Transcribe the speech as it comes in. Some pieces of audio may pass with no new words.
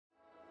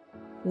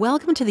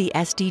Welcome to the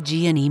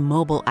SDG&E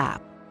mobile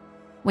app.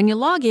 When you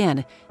log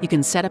in, you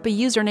can set up a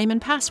username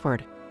and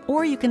password,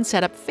 or you can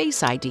set up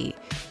Face ID,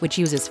 which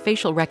uses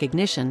facial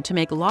recognition to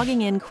make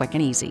logging in quick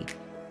and easy.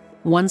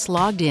 Once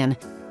logged in,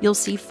 you'll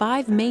see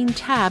 5 main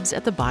tabs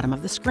at the bottom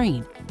of the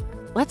screen.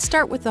 Let's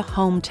start with the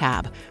Home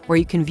tab, where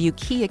you can view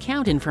key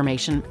account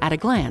information at a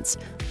glance,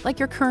 like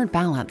your current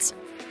balance.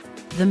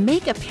 The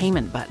Make a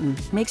Payment button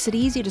makes it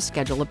easy to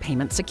schedule a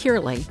payment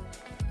securely.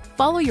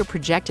 Follow your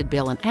projected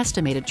bill and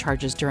estimated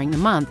charges during the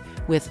month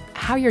with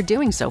how you're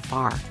doing so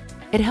far.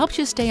 It helps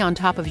you stay on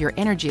top of your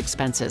energy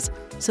expenses,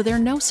 so there are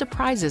no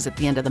surprises at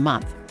the end of the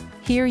month.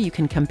 Here you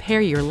can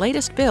compare your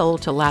latest bill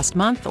to last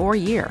month or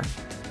year.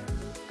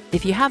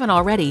 If you haven't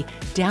already,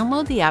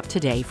 download the app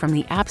today from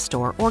the App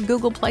Store or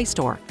Google Play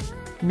Store.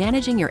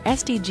 Managing your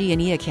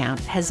SDG&E account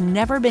has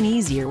never been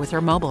easier with our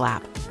mobile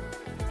app.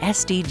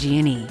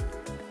 SDG&E.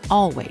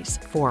 Always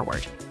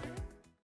forward.